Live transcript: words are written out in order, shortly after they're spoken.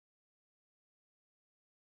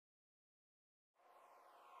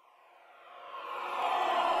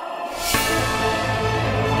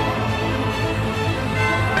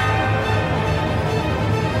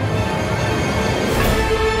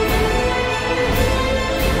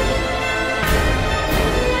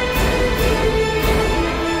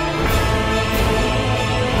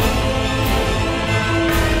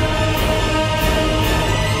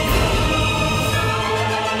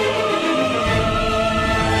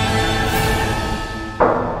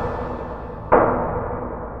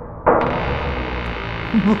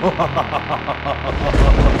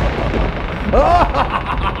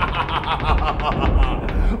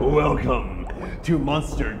Welcome to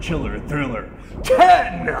Monster Chiller Thriller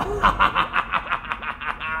 10!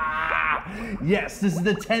 Yes, this is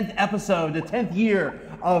the 10th episode, the 10th year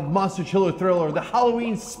of Monster Chiller Thriller, the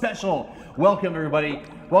Halloween special. Welcome, everybody.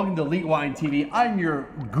 Welcome to Elite Wine TV. I'm your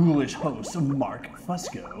ghoulish host, Mark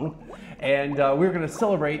Fusco. And we're going to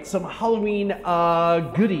celebrate some Halloween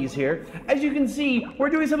goodies here. As you can see,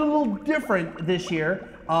 we're doing something a little different this year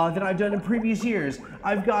than I've done in previous years.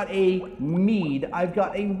 I've got a mead, I've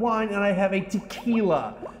got a wine, and I have a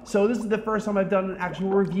tequila. So this is the first time I've done an actual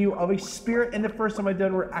review of a spirit, and the first time I've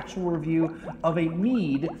done an actual review of a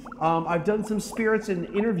mead. I've done some spirits and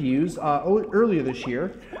interviews earlier this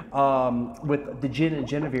year with the Gin and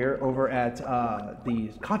Genevieve over at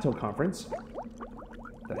the Kato conference.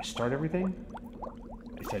 Did I start everything?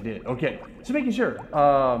 Yes, I did. Okay, so making sure.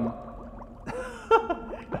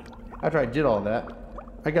 After I did all that,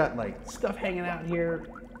 I got like stuff hanging out here.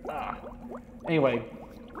 Anyway,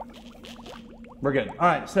 we're good. All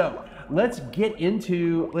right, so let's get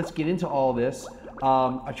into all this.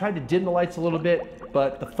 I tried to dim the lights a little bit,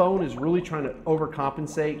 but the phone is really trying to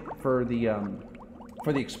overcompensate for the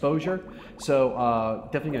exposure. So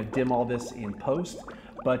definitely gonna dim all this in post.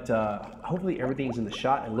 But hopefully everything's in the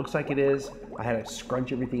shot. It looks like it is. I had to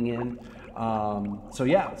scrunch everything in. So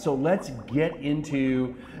yeah, so let's get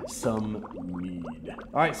into some mead.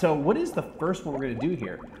 All right, so what is the first one we're gonna do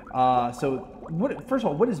here? First of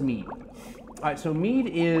all, what is mead? All right, so mead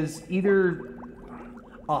is either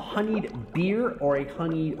a honeyed beer or a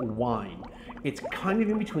honeyed wine. It's kind of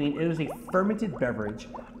in between. It is a fermented beverage,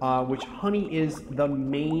 which honey is the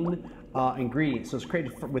main ingredient. So it's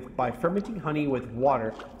created by fermenting honey with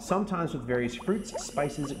water, sometimes with various fruits,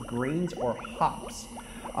 spices, grains, or hops.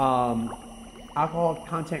 Alcohol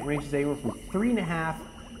content ranges anywhere from 3.5%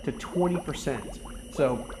 to 20%.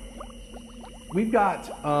 So we've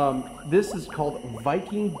got this is called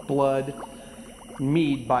Viking Blood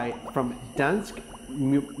Mead from Dansk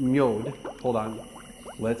Mjød. Hold on,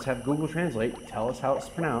 let's have Google Translate tell us how it's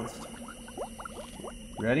pronounced.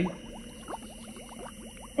 Ready?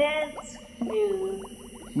 Dansk Mjød.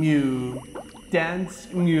 Mjød.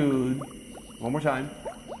 Dansk Mjød. One more time.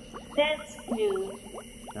 Dansk Mjød.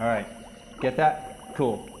 All right. Get that?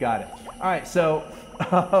 Cool. Got it. All right. So,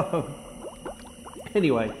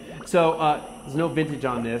 anyway, so there's no vintage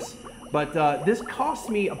on this, but this cost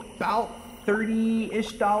me about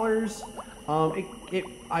 $30-ish.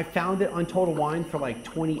 I found it on Total Wine for like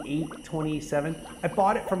 $28, $27. I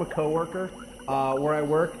bought it from a coworker where I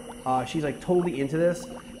work. She's like totally into this,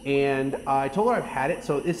 and I told her I've had it.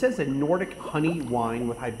 So it says a Nordic honey wine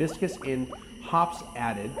with hibiscus and hops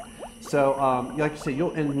added. So like I said,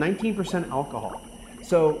 and 19% alcohol.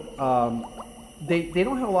 So they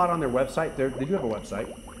don't have a lot on their website. They do have a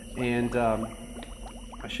website, and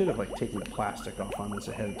I should have like taken the plastic off on this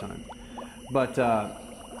ahead of time. But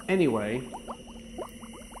anyway,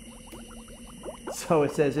 so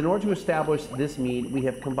it says, in order to establish this mead, we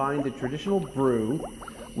have combined the traditional brew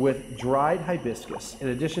with dried hibiscus. In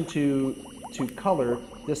addition to color,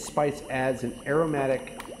 this spice adds an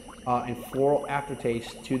aromatic and floral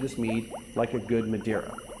aftertaste to this mead, like a good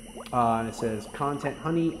Madeira. And it says content: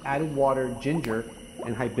 honey, added water, ginger,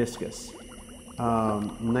 and hibiscus.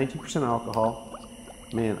 19% alcohol.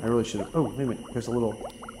 Man, I really should have. Oh, wait a minute. There's a little.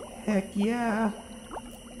 Heck yeah!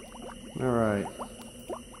 All right.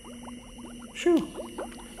 Shoo.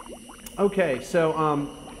 Okay, so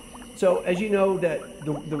so as you know, that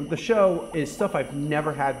the show is stuff I've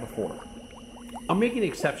never had before. I'm making an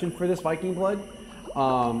exception for this Viking Blood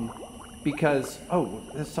because, oh,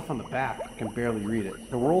 there's stuff on the back. I can barely read it.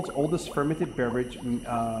 The world's oldest fermented beverage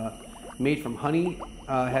made from honey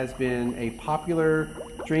has been a popular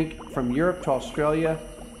drink from Europe to Australia,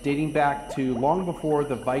 dating back to long before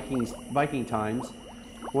the Viking times.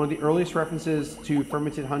 One of the earliest references to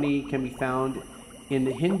fermented honey can be found in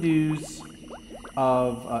the Hindus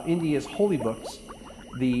of India's holy books,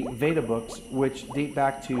 the Veda books, which date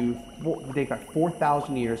back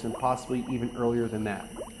 4,000 years and possibly even earlier than that.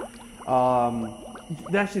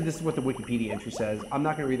 Actually, this is what the Wikipedia entry says. I'm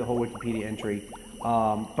not going to read the whole Wikipedia entry,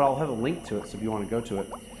 but I'll have a link to it, so if you want to go to it.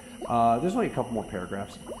 There's only a couple more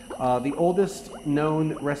paragraphs. The oldest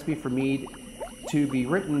known recipe for mead to be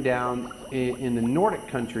written down in the Nordic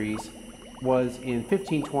countries was in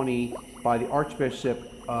 1520 by the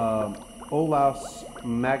Archbishop Olaus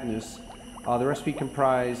Magnus. The recipe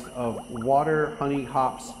comprised of water, honey,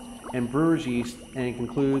 hops, and brewer's yeast, and it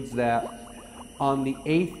concludes that on the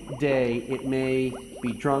 8th day it may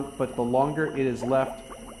be drunk, but the longer it is left,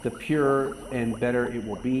 the purer and better it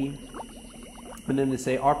will be. And then they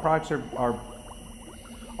say our products are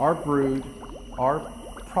brewed. Our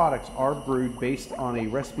products are brewed based on a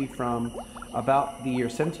recipe from about the year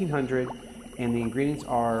 1700, and the ingredients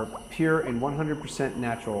are pure and 100%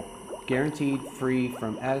 natural, guaranteed free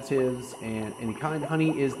from additives and any kind.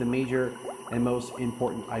 Honey is the major and most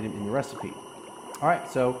important item in the recipe. All right,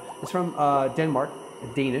 so it's from Denmark,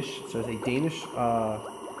 Danish. So it's a Danish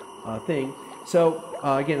thing. So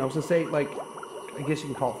again, I was gonna say, like, I guess you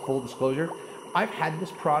can call it full disclosure. I've had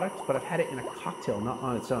this product, but I've had it in a cocktail, not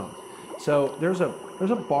on its own. So there's a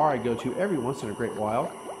bar I go to every once in a great while.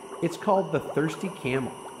 It's called the Thirsty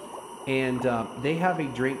Camel, and they have a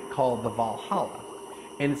drink called the Valhalla,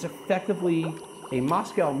 and it's effectively a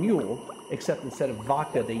Moscow Mule, except instead of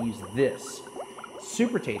vodka, they use this.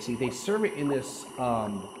 Super tasty. They serve it in this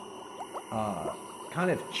kind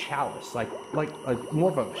of chalice, like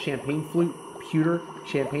more of a champagne flute, pewter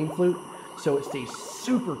champagne flute. So it stays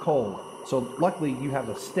super cold. So luckily you have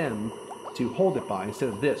a stem to hold it by instead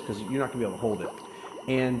of this, because you're not gonna be able to hold it.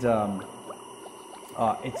 And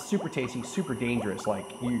it's super tasty, super dangerous. Like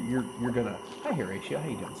you're gonna. Hi Horatio, how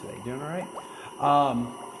you doing today? Doing all right?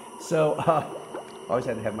 Always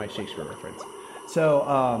had to have my Shakespeare reference. So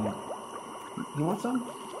you want some?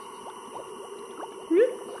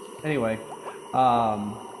 Anyway,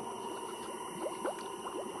 sorry,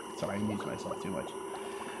 I amused myself too much.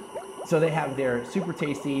 So they have their super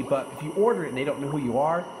tasty, but if you order it and they don't know who you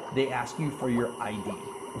are, they ask you for your ID.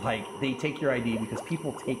 Like, they take your ID because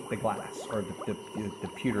people take the glass or the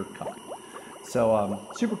pewter cup. So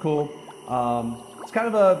super cool. It's kind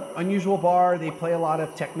of a unusual bar. They play a lot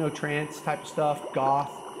of techno trance type of stuff,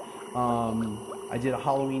 goth. I did a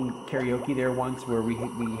Halloween karaoke there once where we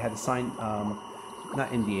had to sign,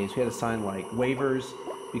 not NDAs, we had to sign like waivers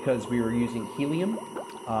because we were using helium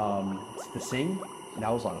to sing. That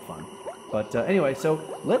was a lot of fun. But anyway, so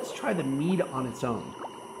let's try the mead on its own.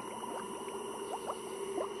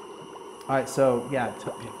 All right, so yeah,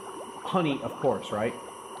 honey, of course, right?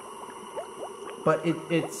 But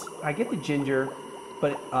it's, I get the ginger,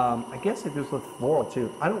 but I guess it goes with floral too.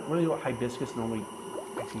 I don't really know what hibiscus normally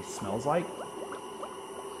actually smells like.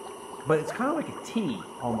 But it's kind of like a tea,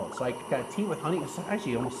 almost. Like, got a tea with honey. It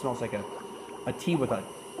actually almost smells like a tea with a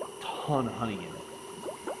ton of honey in it.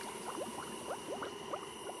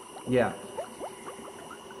 Yeah.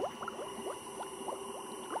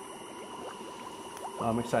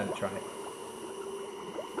 I'm excited to try it.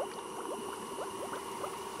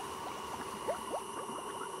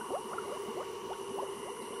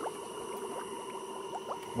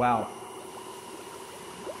 Wow.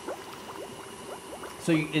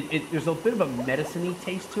 So there's a bit of a medicine-y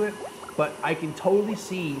taste to it, but I can totally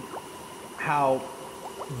see how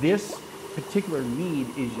this particular mead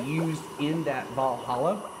is used in that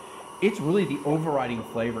Valhalla. It's really the overriding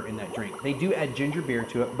flavor in that drink. They do add ginger beer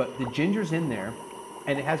to it, but the ginger's in there,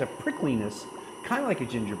 and it has a prickliness, kind of like a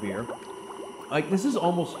ginger beer. Like, this is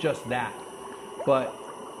almost just that, but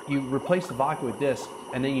you replace the vodka with this,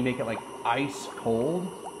 and then you make it like ice cold.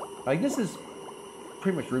 Like, this is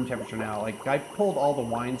pretty much room temperature now. Like, I pulled all the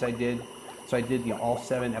wines I did, so I did, you know, all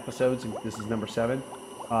 7 episodes, and this is number 7.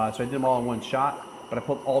 So I did them all in one shot, but I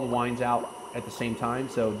pulled all the wines out at the same time,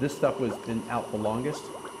 so this stuff was been out the longest.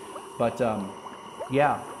 But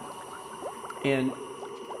yeah, and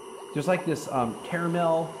there's like this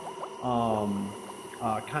caramel,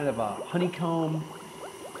 kind of a honeycomb,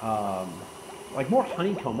 like more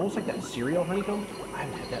honeycomb, almost like that cereal honeycomb. I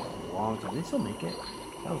haven't had that in a long time. They still make it.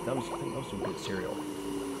 That was some good cereal.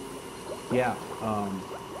 Yeah, I'm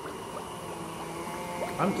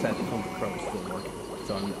sad the Home Pro is still working,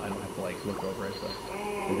 so I don't have to like look over at the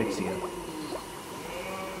Vixia.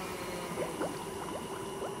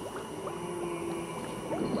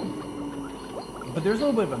 But there's a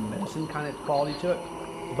little bit of a medicine kind of quality to it,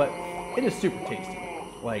 but it is super tasty,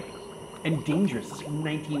 like, and dangerous. It's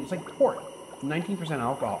like it's like port, 19%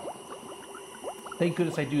 alcohol. Thank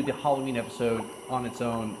goodness I do the Halloween episode on its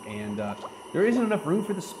own, and there isn't enough room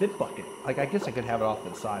for the spit bucket. Like, I guess I could have it off to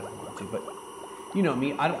the side if I want to, but you know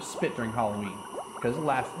me, I don't spit during Halloween because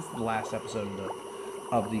this is the last episode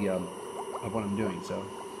of what I'm doing. So,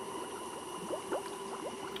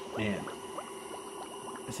 man,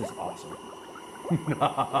 this is awesome.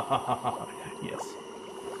 Yes.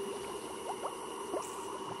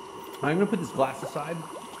 I'm gonna put this glass aside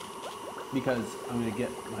because I'm gonna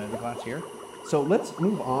get my other glass here. So let's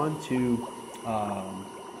move on to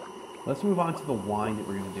the wine that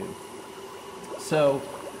we're gonna do. So,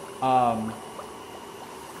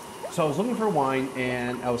 so I was looking for a wine,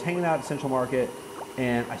 and I was hanging out at Central Market,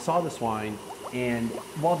 and I saw this wine, and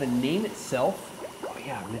while the name itself, oh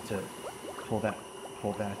yeah, I meant to pull that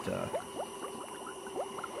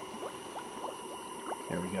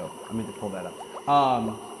There we go. I meant to pull that up.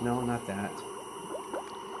 No, not that.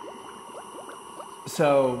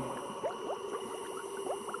 So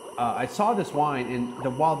I saw this wine, and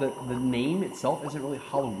while the name itself isn't really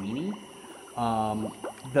Halloweeny,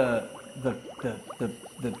 the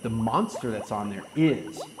monster that's on there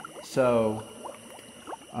is. So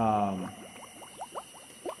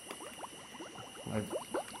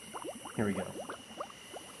here we go.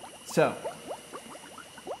 So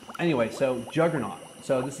anyway, so Juggernaut.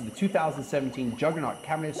 So this is the 2017 Juggernaut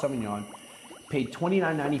Cabernet Sauvignon. Paid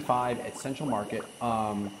 $29.95 at Central Market.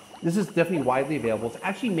 This is definitely widely available. It's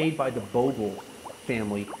actually made by the Bogle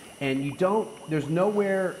family, and there's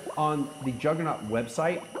nowhere on the Juggernaut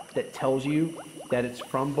website that tells you that it's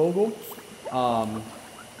from Bogle.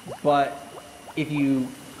 But if you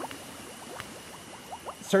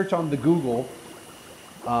search on the Google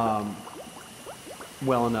well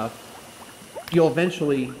enough, you'll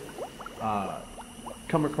eventually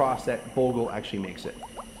come across that Bogle actually makes it.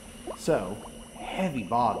 So, heavy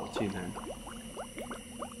bottle too, man.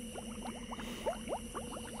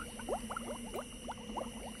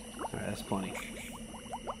 Alright, that's plenty.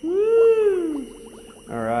 Woo!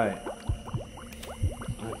 Alright.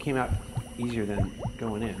 It came out easier than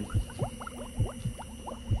going in.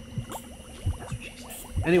 That's what she said.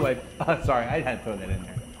 Anyway, sorry, I had to throw that in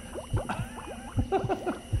there.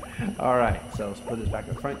 Alright, so let's put this back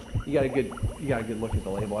up front. You got a good look at the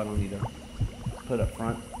label. I don't need to put it up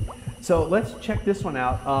front. So let's check this one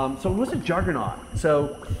out. So what's a Juggernaut?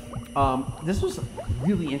 So this was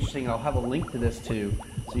really interesting. I'll have a link to this too,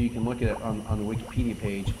 so you can look at it on the Wikipedia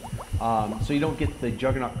page. So you don't get the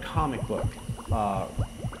Juggernaut comic book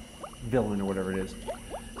villain or whatever it is.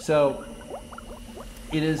 So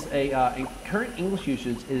it is in current English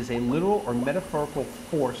usage, it is a literal or metaphorical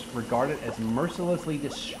force regarded as mercilessly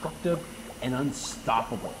destructive and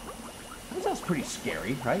unstoppable. That sounds pretty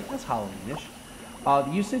scary, right? That's Halloweenish.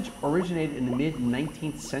 The usage originated in the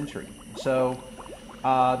mid-19th century. So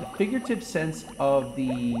the figurative sense of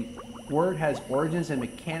the word has origins and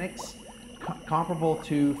mechanics comparable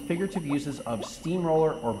to figurative uses of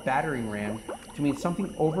steamroller or battering ram to mean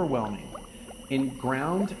something overwhelming.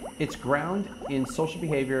 Its ground in social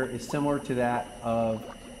behavior is similar to that of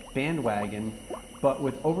bandwagon, but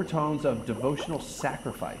with overtones of devotional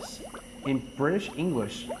sacrifice. In British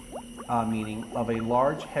English meaning of a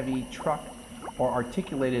large, heavy truck or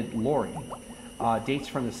articulated lorry, dates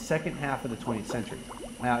from the second half of the 20th century.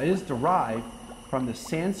 Now, it is derived from the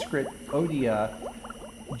Sanskrit odia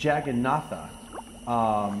Jagannatha,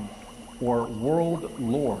 or world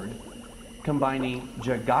lord, combining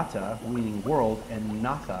Jagata, meaning world, and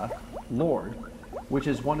Natha, lord, which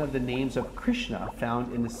is one of the names of Krishna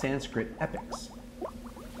found in the Sanskrit epics.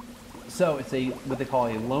 So it's what they call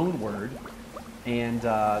a loan word, and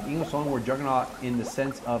the English loan word Juggernaut, in the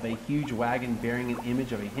sense of a huge wagon bearing an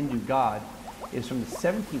image of a Hindu god, is from the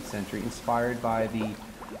 17th century, inspired by the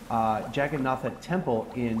Jagannatha temple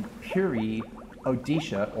in Puri,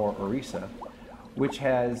 Odisha, or Orissa, which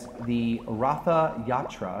has the Ratha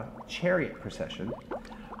Yatra chariot procession,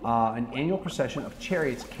 an annual procession of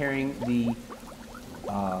chariots carrying the,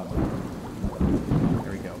 there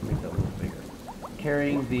we go, make that a little bigger,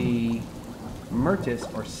 carrying the murtis,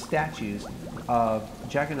 or statues, of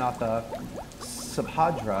Jagannatha,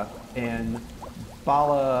 Subhadra, and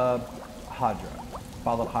Balabhadra.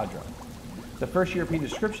 The first European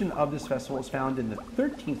description of this festival is found in the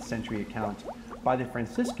 13th century account by the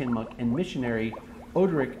Franciscan monk and missionary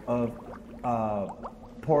Odoric of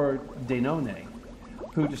Pordenone,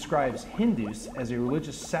 who describes Hindus as a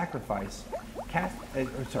religious sacrifice.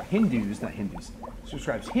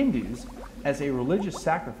 Describes Hindus as a religious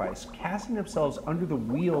sacrifice, casting themselves under the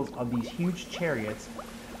wheels of these huge chariots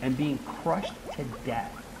and being crushed to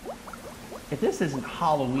death. If this isn't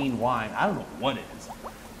Halloween wine, I don't know what it is.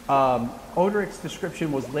 Odoric's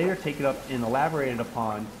description was later taken up and elaborated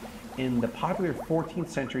upon in the popular 14th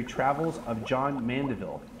century travels of John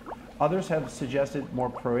Mandeville. Others have suggested more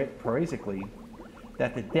prosaically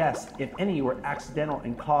that the deaths, if any, were accidental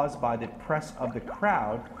and caused by the press of the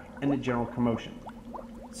crowd and the general commotion.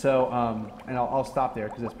 So, and I'll stop there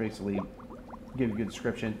because that's basically give a good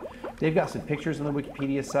description. They've got some pictures on the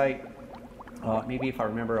Wikipedia site. Maybe if I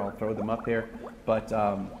remember, I'll throw them up there. But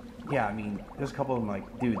yeah, I mean, there's a couple of them like,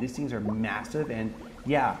 dude, these things are massive. And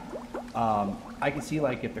yeah, I can see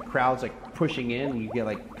like if the crowd's like pushing in and you get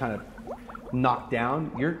like kind of knocked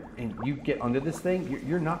down, and you get under this thing,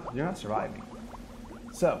 you're not surviving.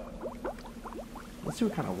 So let's see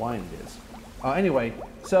what kind of wine it is. Anyway,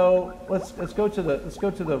 so let's go to the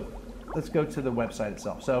website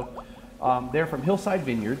itself. So they're from Hillside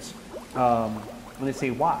Vineyards, And they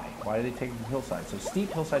say why? Why do they take them to hillsides? So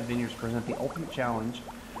steep hillside vineyards present the ultimate challenge.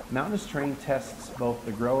 Mountainous terrain tests both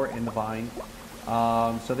the grower and the vine.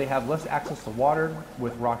 So they have less access to water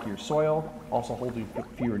with rockier soil, also holding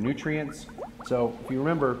fewer nutrients. So if you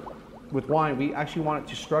remember, with wine, we actually want it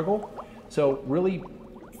to struggle. So really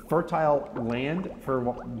fertile land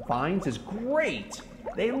for vines is great.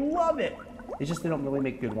 They love it. It's just they don't really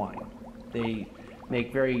make good wine. They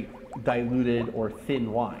make very diluted or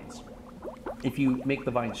thin wines. If you make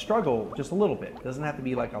the vine struggle just a little bit, it doesn't have to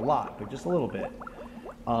be like a lot, but just a little bit,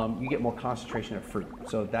 you get more concentration of fruit.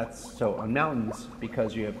 So on mountains,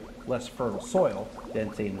 because you have less fertile soil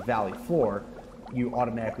than say in the valley floor, you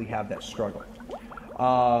automatically have that struggle.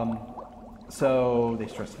 So they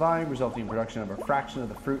stress the vine, resulting in production of a fraction of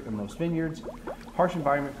the fruit in most vineyards. Harsh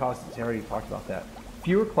environment causes, I already talked about that,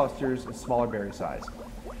 fewer clusters and smaller berry size.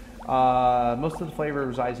 Most of the flavor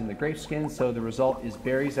resides in the grape skin, so the result is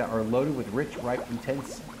berries that are loaded with rich, ripe,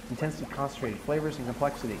 intensely concentrated flavors and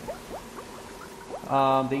complexity.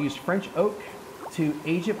 They use French oak to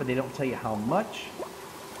age it, but they don't tell you how much.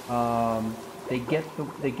 They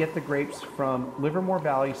get the grapes from Livermore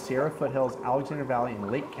Valley, Sierra Foothills, Alexander Valley,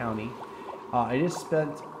 and Lake County.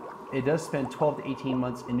 It does spend 12 to 18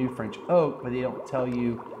 months in new French oak, but they don't tell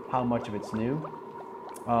you how much of it's new.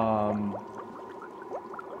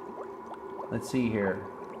 Let's see here.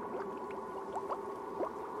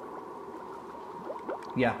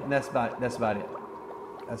 Yeah, and that's about it. That's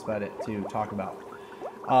about it to talk about.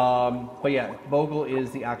 But yeah, Bogle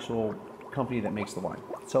is the actual company that makes the wine.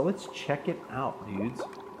 So let's check it out, dudes.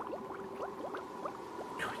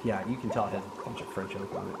 Yeah, you can tell it has a bunch of French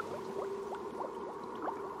oak on it.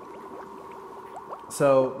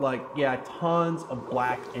 So, like, yeah, tons of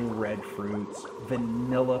black and red fruits,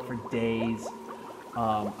 vanilla for days.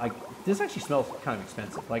 This actually smells kind of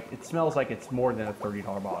expensive. Like, it smells like it's more than a $30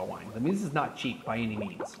 bottle of wine. I mean, this is not cheap by any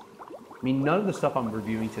means. I mean, none of the stuff I'm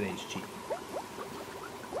reviewing today is cheap.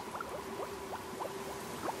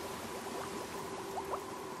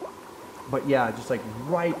 But yeah, just like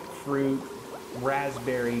ripe fruit,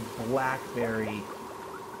 raspberry, blackberry.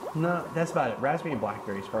 No, that's about it. Raspberry and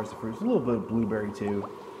blackberry as far as the fruits. A little bit of blueberry too.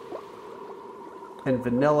 And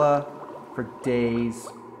vanilla for days.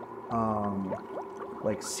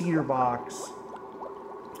 Like cedar box,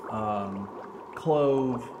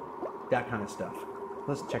 clove, that kind of stuff.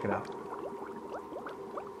 Let's check it out.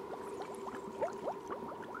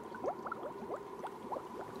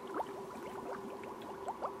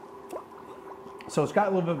 So it's got a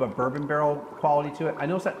little bit of a bourbon barrel quality to it. I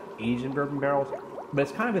know it's not aged in bourbon barrels, but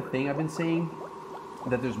it's kind of a thing I've been seeing,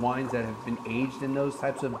 that there's wines that have been aged in those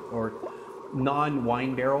types of, or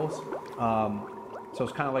non-wine barrels. So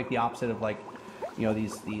it's kind of like the opposite of like, you know,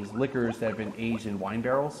 these liquors that have been aged in wine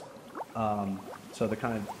barrels. So they're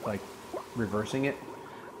kind of like reversing it.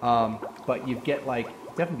 But you get like,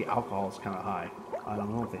 definitely the alcohol is kind of high. I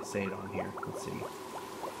don't know if they say it on here. Let's see.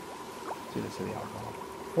 Let's see if they say the alcohol.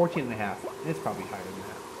 14.5. It's probably higher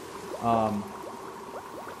than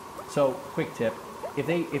that. So quick tip: if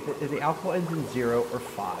the alcohol ends in 0 or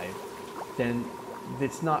 5, then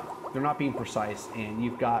it's not. They're not being precise, and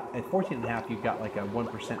you've got at 14.5, you've got like a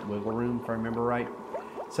 1% wiggle room, if I remember right.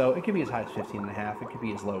 So it could be as high as 15.5. It could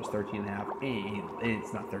be as low as 13.5. And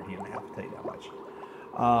it's not 13.5. I'll tell you that much.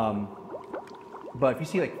 But if you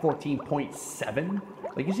see like 14.7,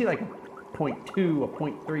 like you see like 0.2, a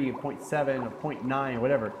 0.3, a 0.7, a 0.9, or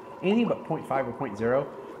whatever, anything but 0.5 or 0.0,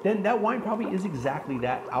 then that wine probably is exactly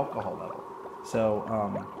that alcohol level. So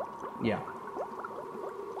yeah.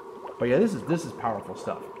 But yeah, this is powerful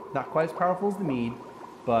stuff. Not quite as powerful as the mead,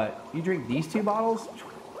 but you drink these 2 bottles,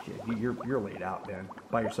 you're laid out, man,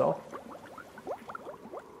 by yourself.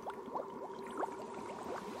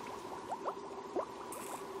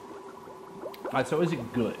 All right, so is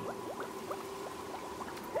it good?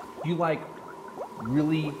 You like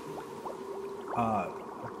really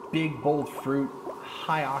big, bold fruit,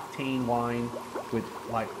 high octane wine with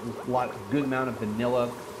like a good amount of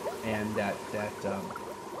vanilla and that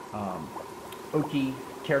oaky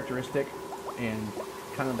characteristic, and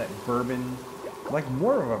kind of that bourbon, like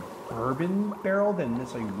more of a bourbon barrel than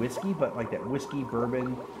necessarily whiskey, but like that whiskey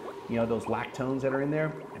bourbon, you know, those lactones that are in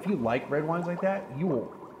there. If you like red wines like that, you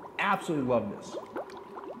will absolutely love this.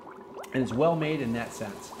 And it's well made in that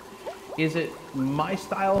sense. Is it my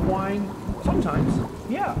style of wine? Sometimes,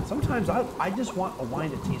 yeah. Sometimes I just want a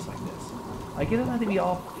wine that tastes like this. Like, it doesn't have to be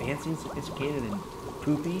all fancy and sophisticated and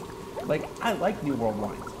poopy. Like, I like New World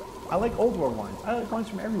wines. I like Old World wines. I like wines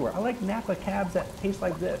from everywhere. I like Napa cabs that taste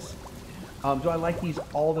like this. Do I like these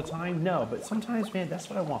all the time? No, but sometimes, man, that's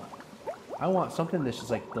what I want. I want something that's just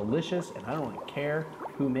like delicious, and I don't really care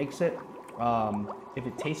who makes it. If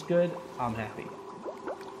it tastes good, I'm happy.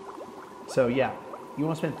 So yeah, you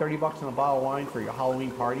want to spend 30 bucks on a bottle of wine for your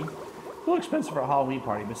Halloween party? A little expensive for a Halloween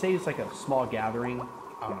party, but say it's like a small gathering,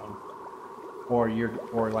 I don't know,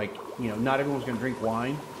 or like, you know, not everyone's gonna drink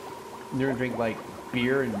wine. They're gonna drink like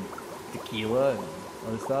beer and tequila and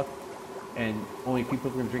other stuff, and only people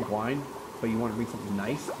are gonna drink wine. But you want to drink something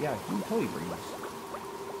nice? Yeah, you can totally bring this.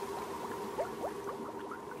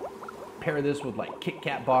 Pair this with like Kit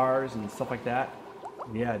Kat bars and stuff like that.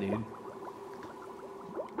 Yeah, dude.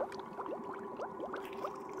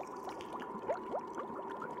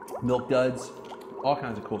 Milk duds, all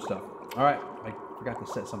kinds of cool stuff. All right, I forgot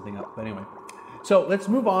to set something up, but anyway. So let's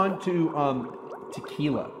move on to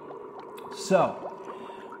tequila. So,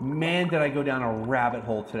 man, did I go down a rabbit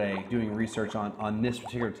hole today doing research on this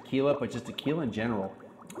particular tequila, but just tequila in general.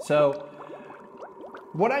 So,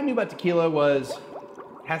 what I knew about tequila was it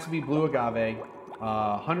has to be blue agave,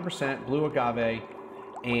 100% blue agave,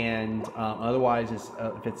 and otherwise,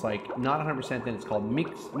 if it's like not 100%, then it's called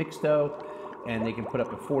mixto. And they can put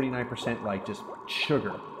up to 49% like just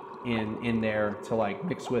sugar in there to like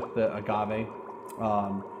mix with the agave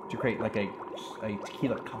to create like a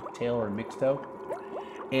tequila cocktail or mixto.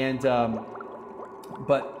 And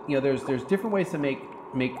but you know, there's different ways to make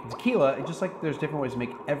tequila, just like there's different ways to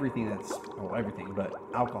make everything but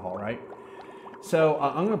alcohol, right? So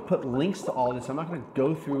I'm going to put links to all this. I'm not going to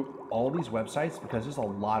go through all these websites because there's a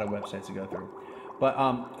lot of websites to go through. But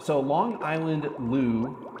so Long Island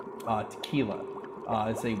Lou Tequila.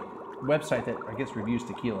 It's a website that I guess reviews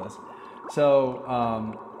tequilas. So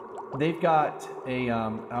they've got a I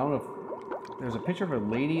don't know if there's a picture of a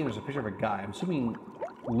lady and there's a picture of a guy. I'm assuming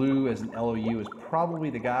Lou as an L-O-U is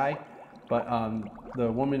probably the guy, but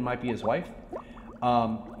the woman might be his wife.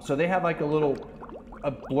 So they have like a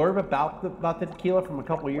blurb about the tequila from a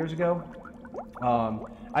couple of years ago.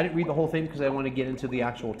 I didn't read the whole thing because I want to get into the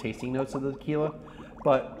actual tasting notes of the tequila,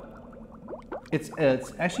 but it's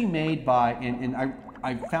actually made by, and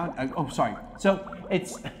I found, oh, sorry. So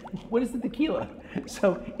it's, what is the tequila?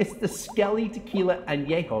 So it's the Skelly Tequila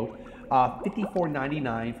Añejo,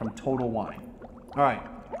 $54.99 from Total Wine. All right.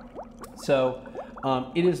 So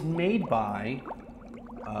it is made by,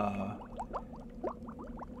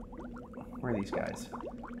 where are these guys?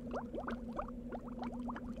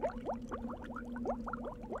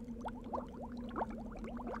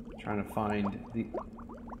 Trying to find the,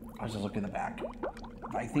 I was just looking at the back.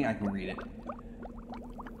 I think I can read it.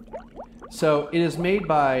 So it is made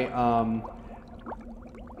by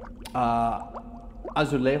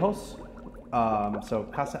Azulejos. So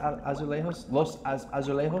Casa Azulejos, Los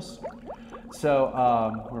Azulejos. So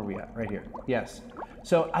where are we at? Right here. Yes.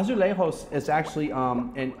 So Azulejos is actually,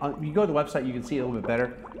 and you go to the website, you can see it a little bit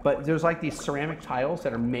better. But there's like these ceramic tiles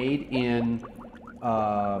that are made in,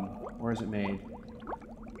 where is it made?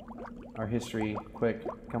 Our history, quick,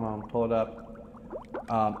 come on, pull it up.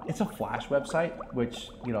 It's a Flash website, which,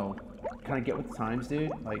 you know, kind of get with the times,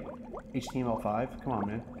 dude. Like HTML5, come on,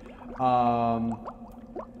 man.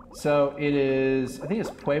 So it is, I think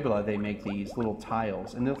it's Puebla. They make these little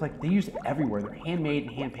tiles, and they're like, they use it everywhere. They're handmade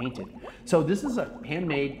and hand painted. So this is a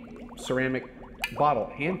handmade ceramic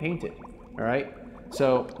bottle, hand painted. All right.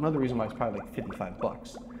 So another reason why it's probably like 55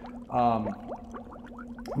 bucks.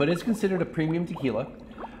 But it's considered a premium tequila.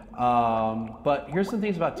 But here's some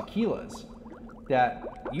things about tequilas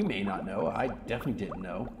that you may not know. I definitely didn't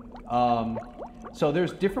know. So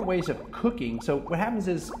there's different ways of cooking. So what happens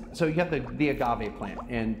is, so you have the agave plant,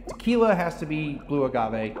 and tequila has to be blue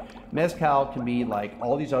agave. Mezcal can be like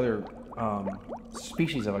all these other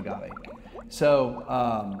species of agave. So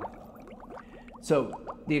so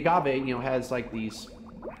the agave, you know, has like these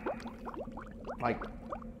like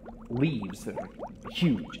leaves that are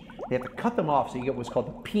huge. They have to cut them off so you get what's called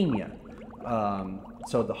the piña,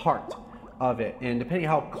 so the heart of it. And depending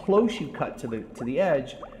how close you cut to the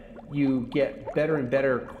edge, you get better and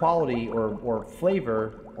better quality or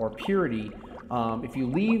flavor or purity. If you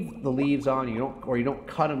leave the leaves on, you don't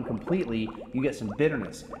cut them completely, you get some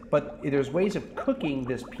bitterness. But there's ways of cooking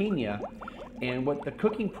this piña, and what the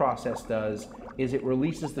cooking process does is it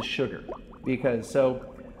releases the sugar. Because, so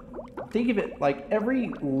think of it like every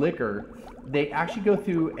liquor, they actually go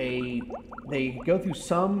through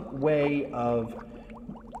some way of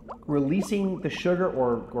releasing the sugar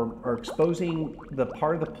or exposing the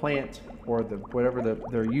part of the plant or the whatever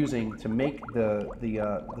they're using to make the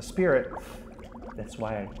spirit. That's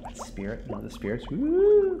why spirit, you know, the spirits.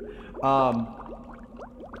 Woo!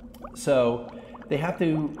 So they have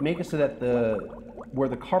to make it so that where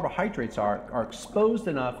the carbohydrates are exposed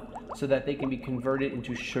enough so that they can be converted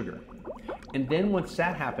into sugar. And then once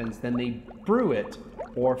that happens, then they brew it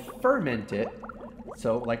or ferment it,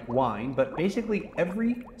 so like wine, but basically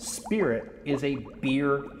every spirit is a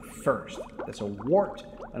beer first. That's a wort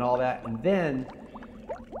and all that, and then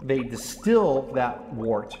they distill that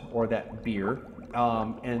wort or that beer,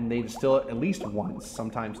 and they distill it at least once,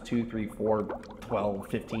 sometimes 2, 3, 4, 12,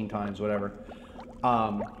 15 times, whatever,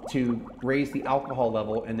 to raise the alcohol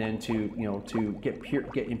level, and then to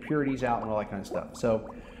get impurities out and all that kind of stuff. So,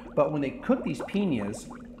 but when they cook these piñas,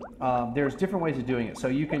 there's different ways of doing it. So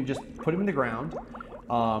you can just put them in the ground,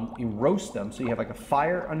 you roast them, so you have like a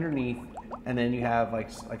fire underneath, and then you have like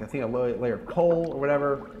I think a layer of coal or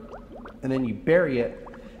whatever, and then you bury it.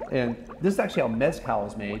 And this is actually how mezcal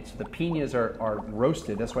is made. So the piñas are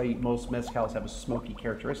roasted. That's why most mezcals have a smoky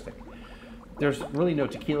characteristic. There's really no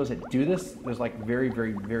tequilas that do this. There's like very,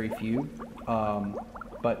 very, very few.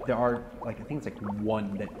 But there are like, I think it's like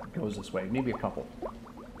one that goes this way, maybe a couple.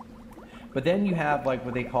 But then you have like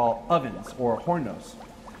what they call ovens or hornos.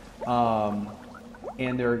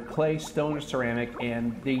 And they're clay, stone, or ceramic,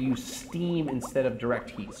 and they use steam instead of direct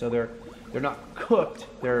heat. So they're not cooked,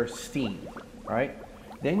 they're steamed, right?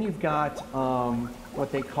 Then you've got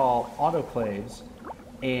what they call autoclaves,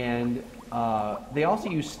 and they also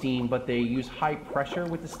use steam, but they use high pressure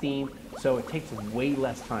with the steam, so it takes way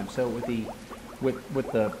less time. So with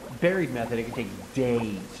the buried method, it can take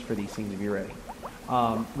days for these things to be ready.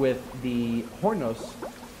 With the hornos,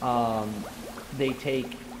 they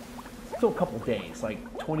take still a couple days, like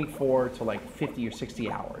 24 to like 50 or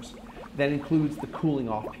 60 hours. That includes the cooling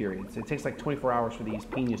off periods. It takes like 24 hours for these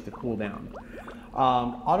piñas to cool down.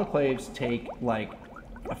 Autoclaves take like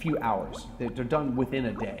a few hours. They're done within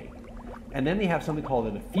a day. And then they have something called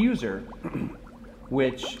a diffuser,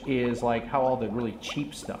 which is like how all the really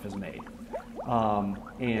cheap stuff is made.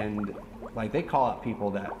 And like they call out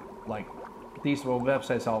people that like these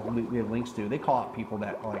websites we have links to, they call out people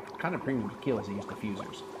that are like kind of premium tequilas that use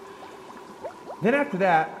diffusers. Then after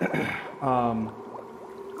that,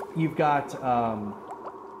 you've got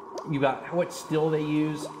what still they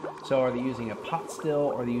use. So are they using a pot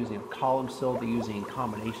still, or are they using a column still? They're using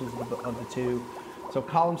combinations of the two. So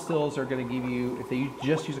column stills are going to give you, if they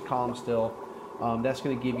just use a column still, that's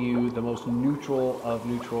going to give you the most neutral of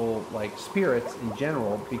neutral like spirits in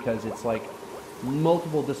general, because it's like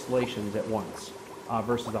multiple distillations at once,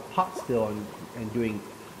 versus a pot still and doing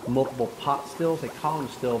multiple pot stills. A column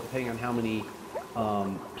still, depending on how many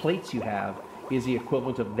plates you have, is the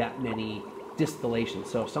equivalent of that many distillations.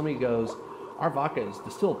 So if somebody goes, our vodka is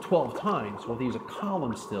distilled 12 times, well, they use a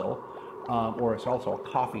column still, or it's also a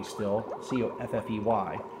coffee still,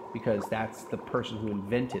 COFFEY, because that's the person who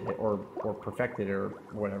invented it or perfected it or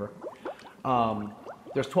whatever.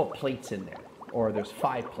 There's 12 plates in there, or there's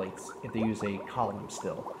 5 plates if they use a column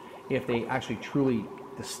still. If they actually truly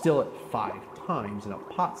distill it 5 times in a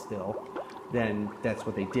pot still, then that's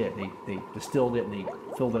what they did. They distilled it and they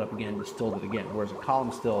filled it up again, distilled it again. Whereas a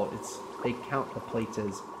column still, they count the plates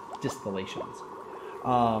as distillations.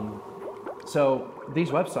 So these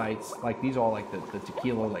websites, like these are all like the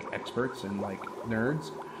tequila like experts and like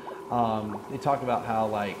nerds. They talk about how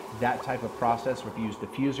like that type of process, if you use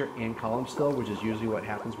diffuser and column still, which is usually what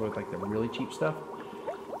happens with like the really cheap stuff,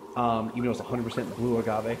 even though it's 100% blue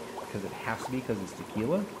agave, because it has to be, because it's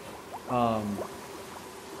tequila.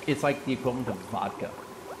 It's like the equivalent of vodka.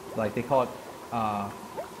 Like they call it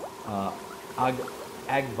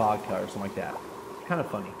ag vodka or something like that. Kind of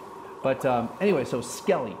funny. But anyway, so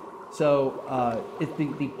Skelly. So it's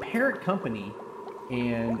the parent company,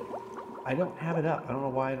 and I don't have it up. I don't know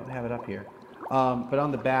why I don't have it up here. But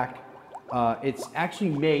on the back, it's actually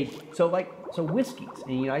made, so whiskeys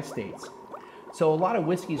in the United States. So a lot of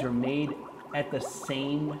whiskeys are made at the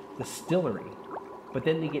same distillery, but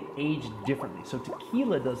then they get aged differently. So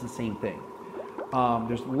tequila does the same thing.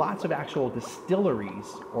 There's lots of actual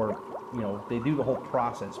distilleries, or they do the whole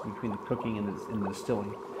process between the cooking and the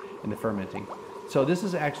distilling and the fermenting. So this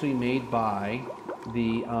is actually made by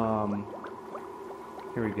the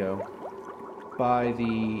here we go, by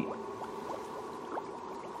the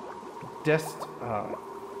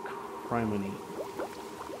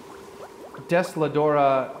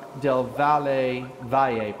Desladora del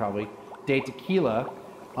Valle probably de Tequila,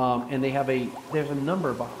 and there's a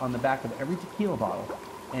number on the back of every tequila bottle,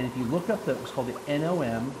 and if you look up what's called the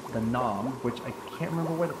NOM, the NOM, which I can't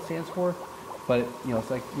remember what it stands for, but it's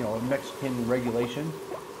like a Mexican regulation,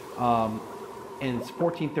 and it's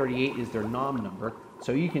 1438 is their NOM number.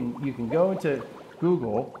 So you can go into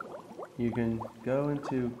Google,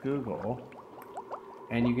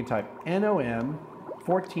 and you can type NOM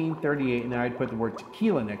 1438, and then I'd put the word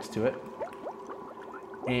tequila next to it,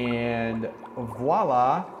 and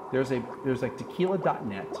voila, there's like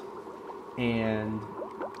tequila.net, and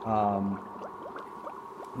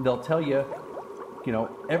they'll tell you, you know,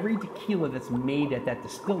 every tequila that's made at that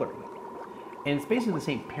distillery, and it's basically the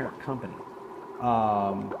same parent company.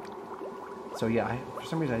 So yeah, for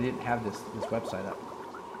some reason I didn't have this website up.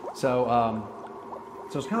 So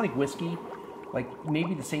so it's kind of like whiskey, like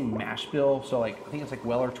maybe the same mash bill. So like I think it's like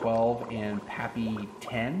Weller 12 and Pappy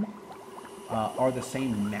 10 are the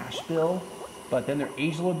same mash bill, but then they're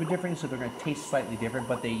aged a little bit different, so they're going to taste slightly different.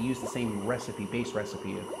 But they use the same recipe, base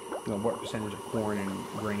recipe of, you know, what percentage of corn and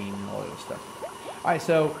grain and all that stuff. All right,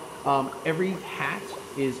 so every hat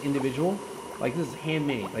is individual. Like this is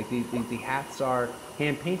handmade. Like the hats are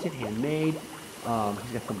hand painted, handmade. He's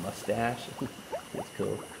got the mustache. That's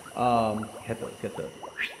cool.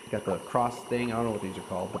 Got the cross thing. I don't know what these are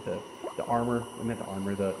called, but the armor. I meant the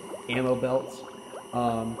armor. The ammo belts.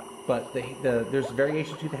 But there's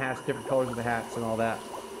variation to the hats, different colors of the hats, and all that.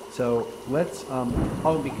 So let's.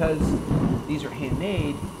 Because these are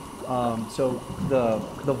handmade. So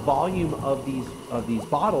the volume of these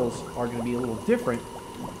bottles are going to be a little different.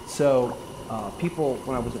 So people,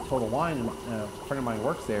 when I was at Total Wine, and a friend of mine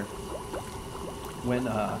works there.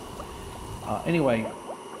 Anyway,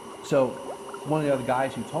 so one of the other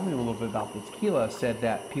guys who told me a little bit about the tequila said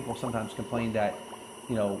that people sometimes complain that,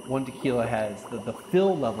 you know, one tequila has the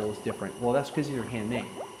fill level is different. Well, that's because these are handmade.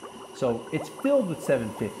 So it's filled with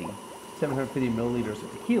 750 milliliters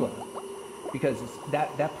of tequila, because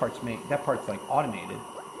that part's like automated,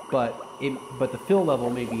 but the fill level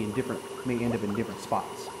may end up in different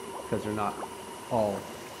spots because they're not all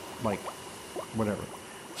like whatever.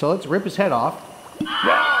 So let's rip his head off.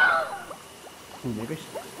 Ooh, maybe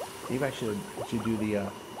I should do the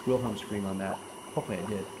Wilhelm scream on that. Hopefully I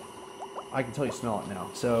did. I can tell you smell it now.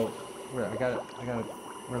 So I got it.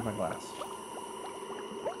 Where's my glass?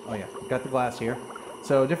 Oh yeah, got the glass here.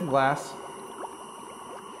 So different glass.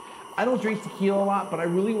 I don't drink tequila a lot, but I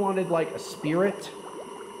really wanted like a spirit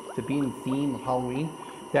to be in theme of Halloween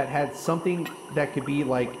that had something that could be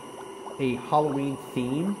like a Halloween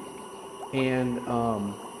theme. And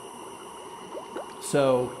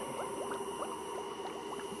so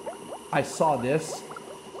I saw this.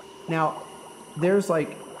 Now there's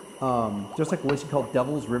like whiskey called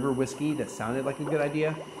Devil's River whiskey that sounded like a good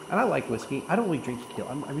idea, and I like whiskey. I don't really drink tequila.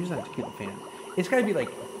 I'm usually not a tequila fan. It's got to be like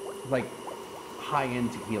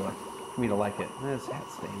high-end tequila for me to like it. This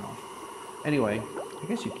hat's staying off. Anyway, I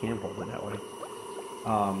guess you can hold it that way.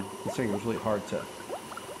 Considering it was really hard to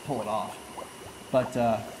pull it off. But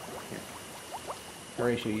here,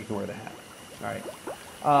 Horatio, you can wear the hat. All right.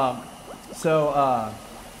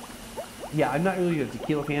 Yeah, I'm not really a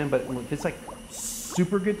tequila fan, but if it's like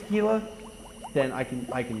super good tequila, then I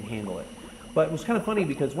can handle it. But it was kind of funny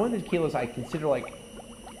because one of the tequilas I consider like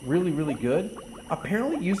really, really good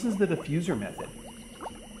apparently uses the diffuser method.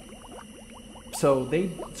 So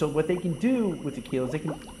what they can do with tequila is they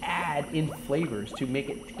can add in flavors to make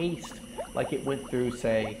it taste like it went through,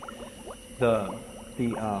 say, the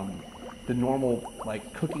normal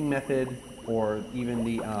like cooking method, or even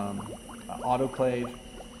the autoclave.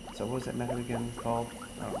 So what was that method again called?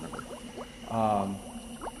 I don't remember.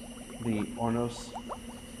 The Hornos.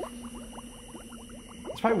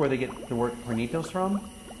 It's probably where they get the word hornitos from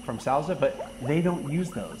salsa, but they don't use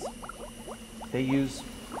those. They use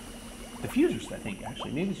diffusers, I think,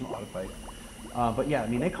 actually. Maybe some autoclave. But yeah, I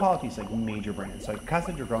mean, they call it these like major brands. Like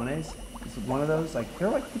Casa Dragones is one of those. Like they're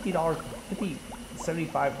like $50, $50,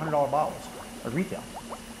 $75, $100 bottles of retail.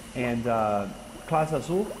 And Plaza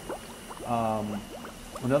Azul,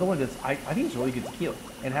 another one that's I think it's really good tequila.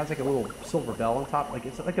 And it has like a little silver bell on top. Like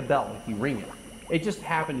it's like a bell, like you ring it. It just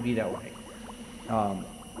happened to be that way.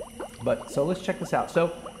 But so let's check this out.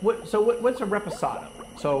 So what's a reposado?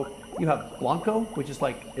 So you have Blanco, which is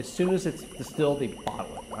like as soon as it's distilled, they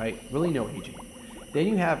bottle it, right? Really no aging. Then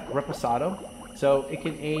you have Reposado, so it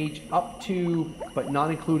can age up to, but not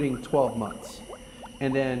including 12 months.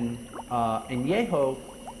 And then Añejo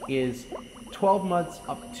is 12 months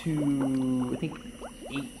up to, I think,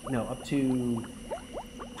 up to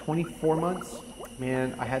 24 months.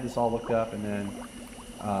 Man, I had this all looked up, and then,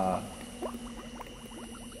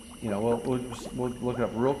 we'll look it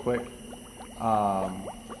up real quick.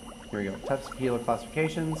 Here we go. Types of tequila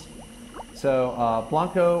classifications. So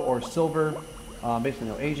Blanco or silver, basically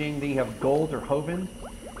no aging. Then you have gold or Joven.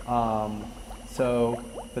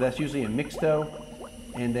 But that's usually a mixto.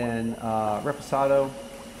 And then Reposado,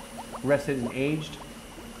 rested and aged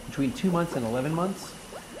between 2 months and 11 months.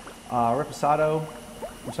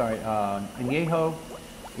 Añejo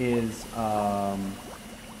is,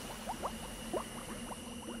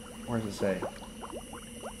 where does it say?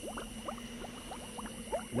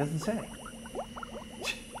 It doesn't say.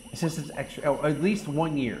 It says it's extra, oh, at least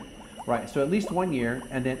 1 year, right? So at least 1 year,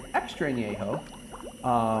 and then extra añejo,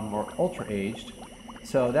 or ultra aged.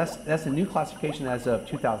 So that's a new classification as of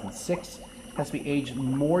 2006. Has to be aged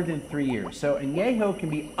more than 3 years. So añejo can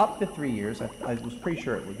be up to 3 years. I was pretty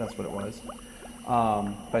sure that's what it was,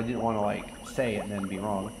 but I didn't want to like say it and then be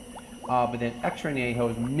wrong. But then extra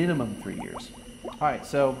añejo is minimum 3 years. All right,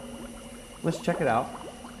 so let's check it out.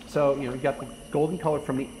 So you got the golden color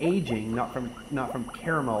from the aging, not from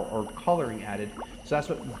caramel or coloring added. So that's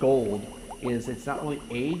what gold is. It's not really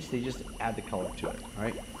aged; they just add the color to it,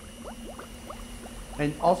 right?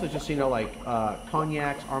 And also, just so you know, like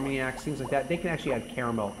cognacs, armagnacs, things like that, they can actually add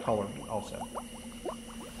caramel coloring also.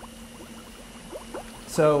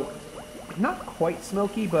 So not quite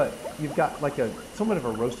smoky, but you've got like a somewhat of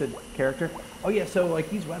a roasted character. Oh yeah, so like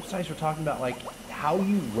these websites were talking about like how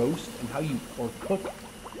you roast and how you or cook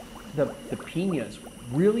the piñas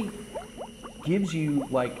really gives you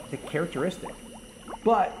like the characteristic.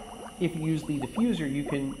 But if you use the diffuser, you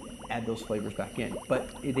can add those flavors back in. But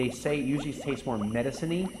they say it usually tastes more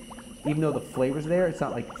medicine-y. Even though the flavor's there, it's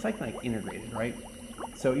not like it's like integrated, right?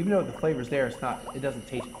 So even though the flavor's there, it doesn't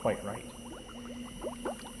taste quite right.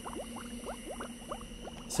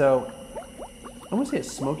 So I wouldn't say it's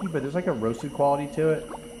smoky, but there's like a roasted quality to it.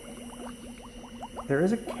 There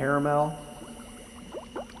is a caramel,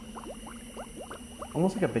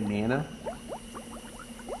 almost like a banana.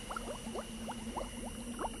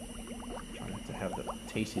 I'm trying not to have the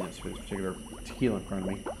tastiness for this particular tequila in front of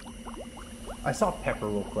me. I saw pepper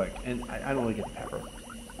real quick, and I don't really get the pepper,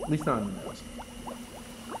 at least not on the nose.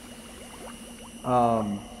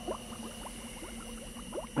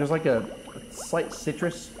 There's like a slight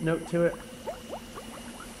citrus note to it.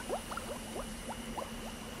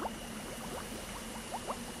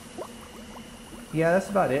 Yeah, that's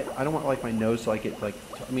about it. I don't want like my nose to like it like.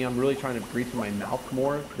 I mean, I'm really trying to breathe through my mouth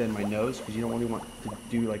more than my nose because you don't really want to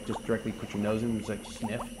do like just directly put your nose in and just like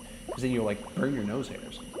sniff because then you'll like burn your nose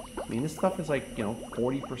hairs. I mean, this stuff is like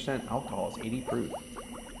 40% alcohol. It's 80 proof.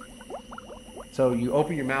 So you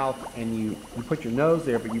open your mouth and you put your nose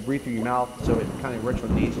there, but you breathe through your mouth so it kind of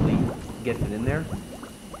retronasally gets it in there.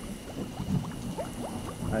 All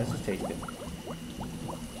right, let's just taste it.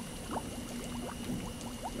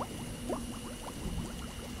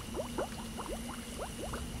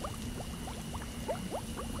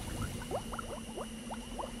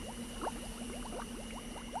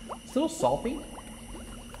 It's a little salty.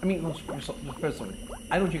 I mean, first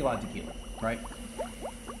I don't drink a lot of tequila, right?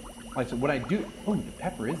 Like, so what I do, oh, the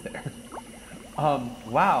pepper is there.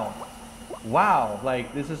 Wow.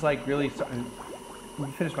 Like, this is like really, let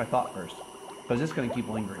me finish my thought first, because this is going to keep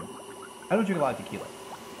lingering. I don't drink a lot of tequila.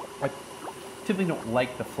 I typically don't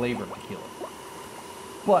like the flavor of tequila.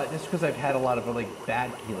 But that's because I've had a lot of like bad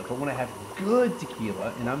tequila. But when I have good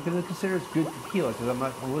tequila, and I'm going to consider it good tequila because I'm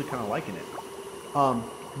really kind of liking it.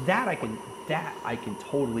 That I can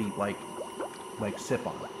totally like sip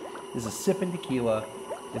on. This is sipping tequila.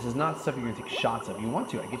 This is not stuff you're gonna take shots of. You want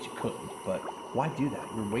to, I guess you could, but why do that?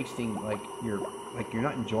 You're wasting you're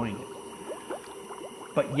not enjoying it.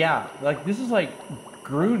 But yeah, like this is like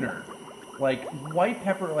Gruner, like white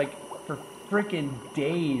pepper, like for freaking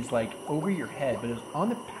days, like over your head, but it's on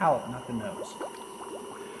the palate, not the nose.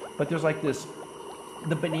 But there's like this,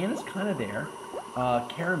 the banana's kind of there,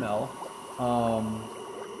 caramel,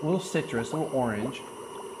 a little citrus, a little orange.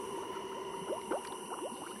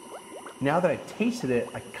 Now that I've tasted it,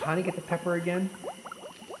 I kind of get the pepper again.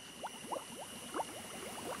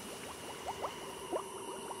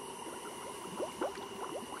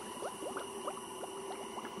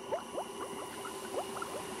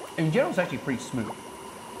 And in general, it's actually pretty smooth,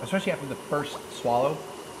 especially after the first swallow.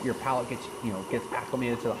 Your palate gets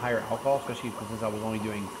acclimated to the higher alcohol, especially since I was only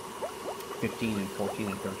doing 15 and 14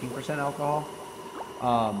 and 13% alcohol.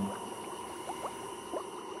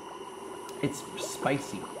 It's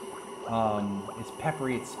spicy. It's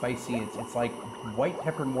peppery, it's spicy, it's like white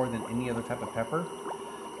pepper more than any other type of pepper.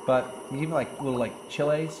 But even like little like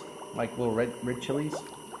chiles, like little red chilies,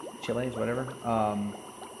 whatever.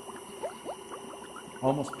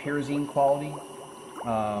 Almost pyrazine quality,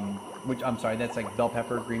 which I'm sorry, that's like bell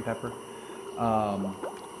pepper, green pepper,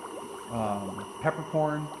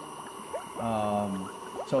 peppercorn.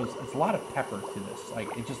 So it's a lot of pepper to this. Like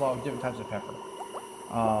it's just a lot of different types of pepper.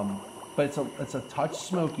 But it's a touch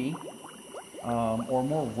smoky, or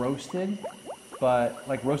more roasted, but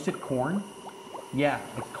like roasted corn. Yeah,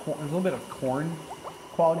 like corn, there's a little bit of corn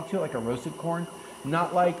quality to it, like a roasted corn.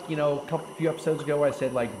 Not like, a few episodes ago where I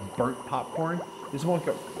said like burnt popcorn. This is more like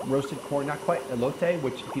a roasted corn, not quite elote,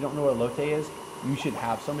 which if you don't know what elote is, you should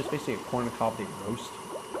have some. It's basically a corn on the cob they roast,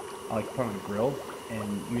 like put on a grill.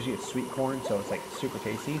 and usually it's sweet corn, so it's like super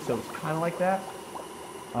tasty. So it's kind of like that.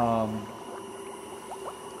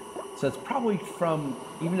 So it's probably from,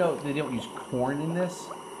 even though they don't use corn in this,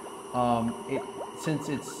 since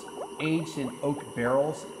it's aged in oak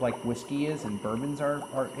barrels like whiskey is and bourbons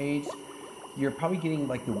are aged, you're probably getting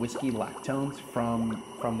like the whiskey lactones from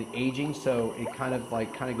the aging. So it kind of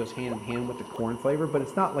goes hand in hand with the corn flavor, but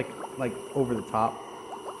it's not like over the top.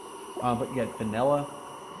 But you got vanilla.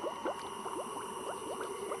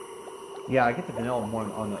 Yeah, I get the vanilla more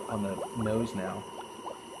on the nose now.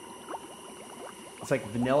 It's like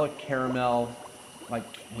vanilla caramel,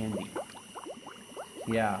 like candy.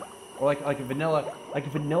 Yeah, or like a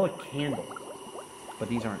vanilla candle, but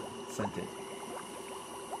these aren't scented.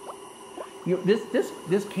 You know,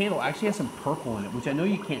 this candle actually has some purple in it, which I know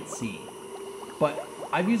you can't see, but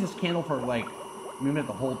I've used this candle for like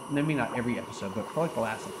maybe not every episode, but for like the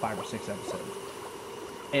last 5 or 6 episodes.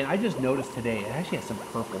 And I just noticed today it actually has some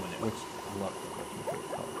purple in it, which I love. My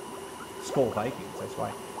favorite color. Skull Vikings. That's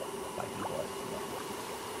why Viking blood.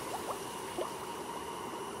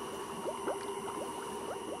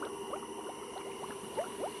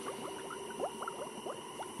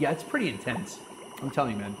 Yeah, it's pretty intense. I'm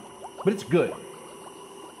telling you, man. But it's good.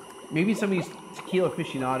 Maybe some of these tequila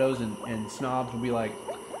aficionados and snobs will be like,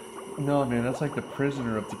 no, man, that's like the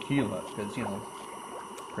Prisoner of tequila. Because, you know,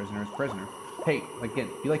 Prisoner is Prisoner. Hey, again,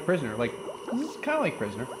 if you like Prisoner, like, this is kind of like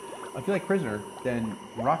Prisoner. If you like Prisoner, then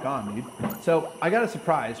rock on, dude. So, I got a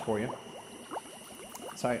surprise for you.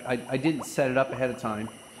 So, I didn't set it up ahead of time.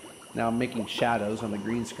 Now I'm making shadows on the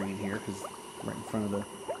green screen here because right in front of the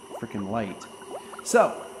freaking light.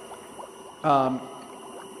 So,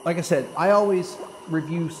 like I said, I always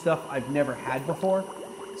review stuff I've never had before.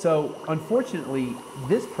 So, unfortunately,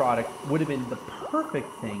 this product would have been the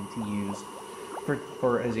perfect thing to use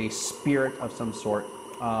for as a spirit of some sort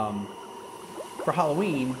for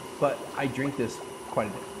Halloween, but I drink this quite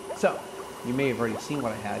a bit. So, you may have already seen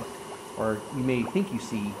what I had, or you may think you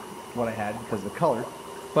see what I had because of the color.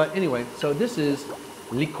 But anyway, so this is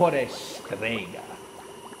Liquore Strega.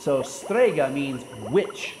 So, Strega means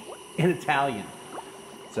witch in Italian.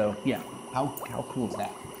 So yeah, how cool is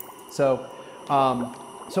that? So,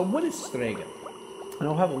 so what is Strega? And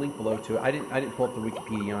I'll have a link below to it. I didn't pull up the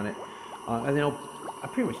Wikipedia on it. I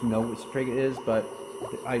pretty much know what Strega is, but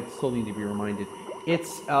I still need to be reminded.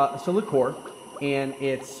 It's a liqueur, and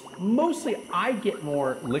it's mostly, I get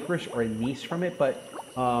more licorice or anise from it, but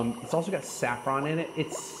it's also got saffron in it.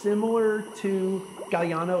 It's similar to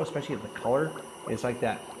Galliano, especially the color. It's like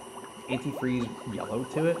that antifreeze yellow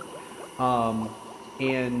to it.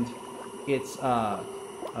 And it's, as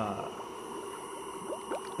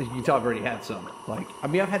you can tell, I've already had some. Like, I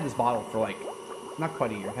mean, I've had this bottle for like, not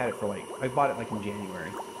quite a year. I've had it for like, I bought it like in January.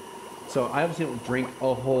 So I obviously don't drink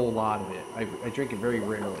a whole lot of it. I drink it very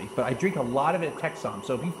rarely, but I drink a lot of it at Texom.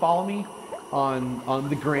 So if you follow me on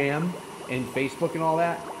the gram and Facebook and all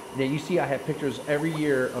that, then you see I have pictures every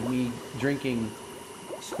year of me drinking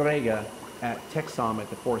Strega at Texom at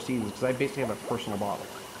the Four Seasons, because I basically have a personal bottle.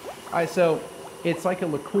 All right, so it's like a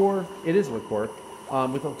liqueur. It is a liqueur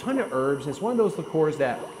with a ton of herbs. It's one of those liqueurs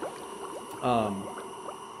that,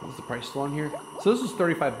 what's the price still on here? So this is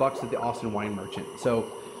 $35 at the Austin Wine Merchant.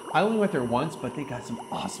 So I only went there once, but they got some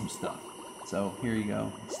awesome stuff. So here you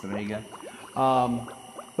go, Strega.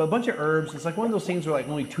 But a bunch of herbs. It's like one of those things where like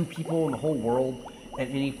only 2 people in the whole world at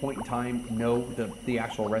any point in time know the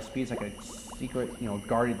actual recipe. It's like a secret, you know,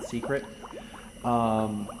 guarded secret.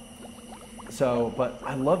 So, but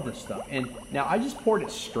I love this stuff. And now I just poured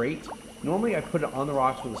it straight. Normally I put it on the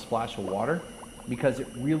rocks with a splash of water because it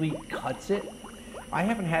really cuts it. I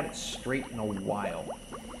haven't had it straight in a while.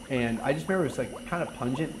 And I just remember it was like kind of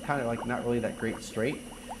pungent, kind of like not really that great straight.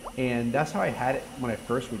 And that's how I had it when I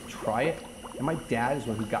first would try it. And my dad is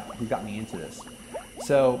one who got me into this.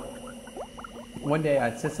 So one day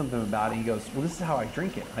I said something about it. He goes, well, this is how I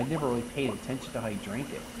drink it. I never really paid attention to how you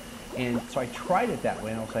drank it. And so I tried it that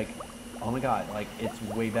way, and I was like, oh my God, like it's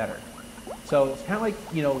way better. So it's kind of like,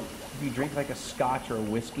 you know, if you drink like a scotch or a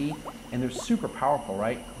whiskey, and they're super powerful,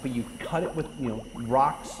 right? But you cut it with, you know,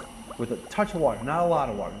 rocks with a touch of water, not a lot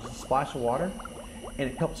of water, just a splash of water, and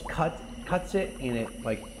it helps cuts it, and it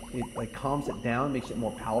like calms it down, makes it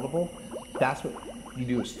more palatable. That's what you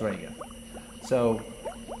do with Strega. So,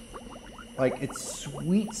 like, it's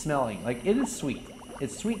sweet smelling. Like, it is sweet.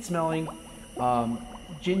 It's sweet smelling.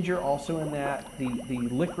 Ginger also in that. The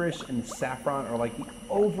licorice and the saffron are like the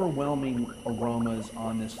overwhelming aromas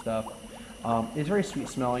on this stuff. It's very sweet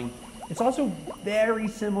smelling. It's also very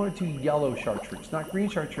similar to yellow chartreuse. Not green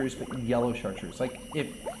chartreuse, but yellow chartreuse. Like,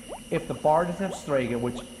 if the bar doesn't have Strega,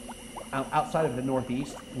 which outside of the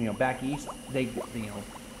Northeast, back east, they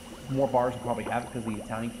more bars will probably have it because of the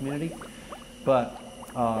Italian community. But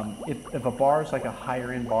if a bar is like a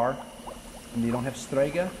higher end bar and they don't have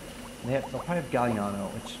Strega, they'll probably have Galliano,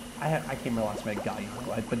 which I can't remember the last time I had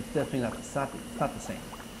Galliano, but it's definitely not. It's not the same.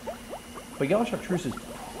 But yellow chartreuse is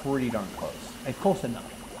pretty darn close, and close enough,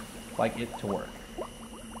 like it to work.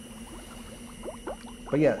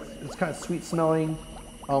 But yeah, it's kind of sweet smelling,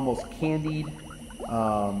 almost candied,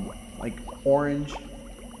 like orange.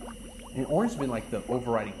 And orange has been like the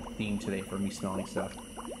overriding theme today for me smelling stuff.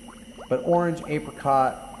 But orange,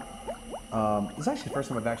 apricot. It's actually the first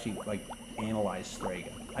time I've actually like analyzed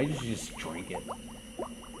Strega. I usually just drink it.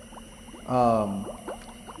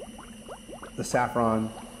 The saffron,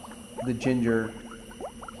 the ginger,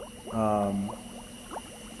 and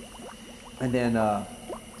then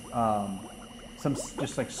some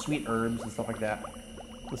just like sweet herbs and stuff like that.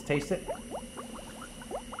 Let's taste it.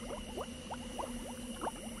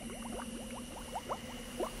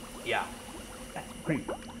 Yeah, that's pretty.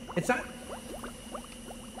 It's not.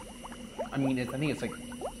 I mean, I think it's like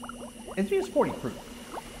it's 40 proof.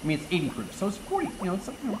 I mean, it's 80 proof, so it's 40. It's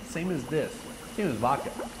like, same as this, same as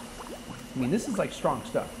vodka. I mean, this is like strong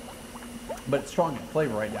stuff, but it's strong in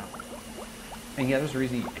flavor right now. And yeah, there's a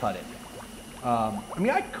reason you cut it. I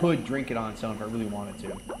mean, I could drink it on its own if I really wanted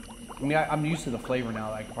to. I mean, I'm used to the flavor now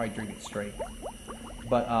that I could probably drink it straight.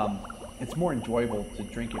 But it's more enjoyable to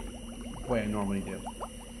drink it the way I normally do.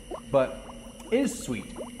 But it is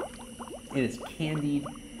sweet. It is candied.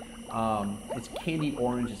 It's candied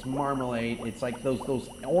orange. It's marmalade. It's like those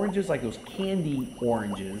oranges, like those candy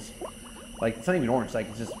oranges. Like, it's not even orange. Like,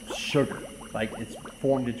 it's just sugar. Like, it's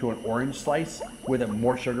formed into an orange slice with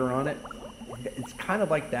more sugar on it. It's kind of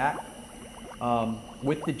like that.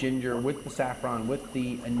 With the ginger, with the saffron, with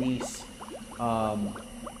the anise.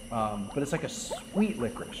 But it's like a sweet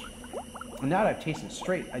licorice. And now that I've tasted it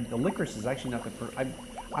straight, the licorice is actually not the first.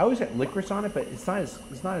 I always get licorice on it, but it's not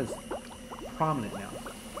as prominent now.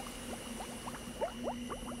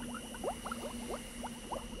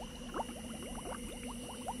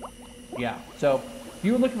 Yeah, so if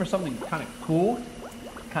you were looking for something kind of cool,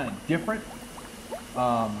 kind of different,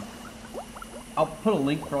 I'll put a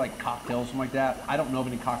link for like cocktails, something like that. I don't know of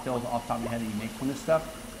any cocktails off the top of my head that you make from this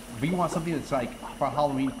stuff. If you want something that's like for a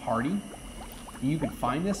Halloween party, you can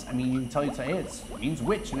find this. I mean, you can tell you, say, hey, it means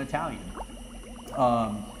witch in Italian.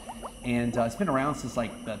 And it's been around since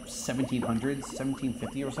like the 1700s,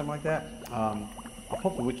 1750 or something like that. I'll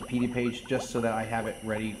put up the Wikipedia page just so that I have it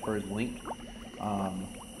ready for his link. There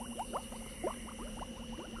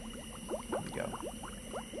we go.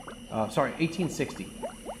 Sorry, 1860.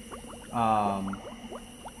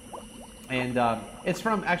 It's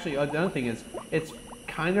from, actually, another thing is, it's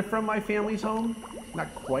kind of from my family's home.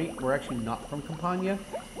 Not quite. We're actually not from Campania,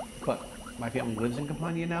 but my family lives in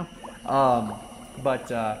Campania now.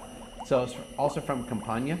 So it's also from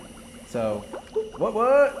Campania. So,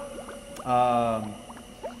 what?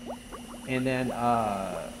 And then,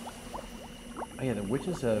 oh yeah, the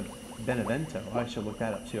Witches of Benevento. I should look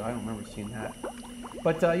that up too. I don't remember seeing that.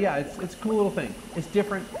 But yeah, it's a cool little thing. It's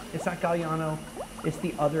different. It's not Galliano. It's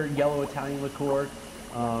the other yellow Italian liqueur.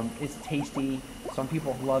 It's tasty. Some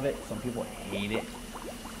people love it. Some people hate it.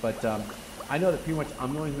 But I know that pretty much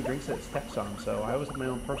I'm the one who drinks it. It's Texon, so I always have my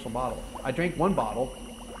own personal bottle. I drank one bottle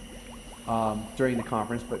during the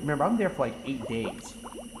conference, but remember, I'm there for like 8 days.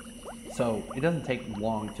 So it doesn't take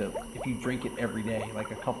long to, if you drink it every day, like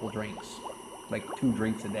a couple drinks, like 2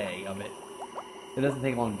 drinks a day of it, it doesn't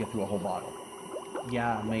take long to get through a whole bottle.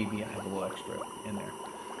 Yeah, maybe I have a little extra in there.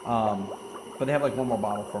 But they have like one more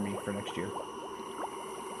bottle for me for next year.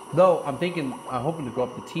 Though I'm hoping to go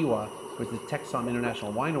up to Tiwa with the Texon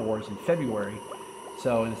International Wine Awards in February.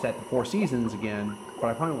 So, and it's at the Four Seasons again, but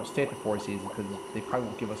I probably won't stay at the Four Seasons because they probably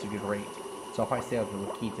won't give us a good rate. So I'll probably stay out at the La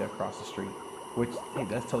Quinta across the street, which, hey,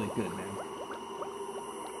 that's totally good, man.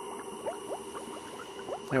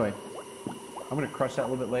 Anyway, I'm going to crush that a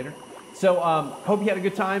little bit later. So, hope you had a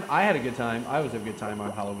good time. I had a good time. I always have a good time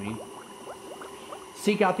on Halloween.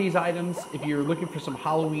 Seek out these items if you're looking for some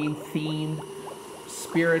Halloween-themed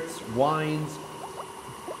spirits, wines,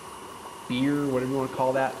 beer, whatever you want to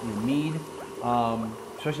call that, mead,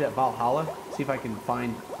 especially that Valhalla. See if I can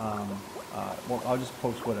find, well, I'll just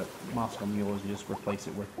post what a Moscow Mule is and just replace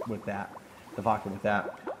it with that, the vodka with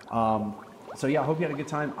that. So yeah, I hope you had a good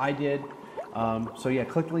time. I did. So yeah,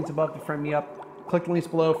 click the links above to friend me up. Click the links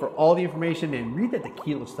below for all the information and read that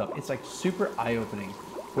tequila stuff. It's like super eye-opening,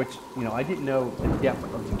 which, I didn't know the depth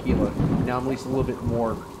of tequila. Now I'm at least a little bit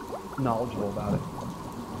more knowledgeable about it.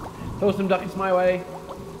 Throw some duckies my way,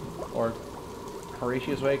 or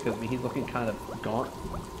Horatius' way, because he's looking kind of gaunt.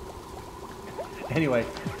 Anyway,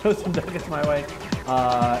 throw some nuggets my way,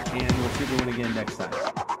 and we'll see everyone again next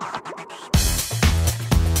time.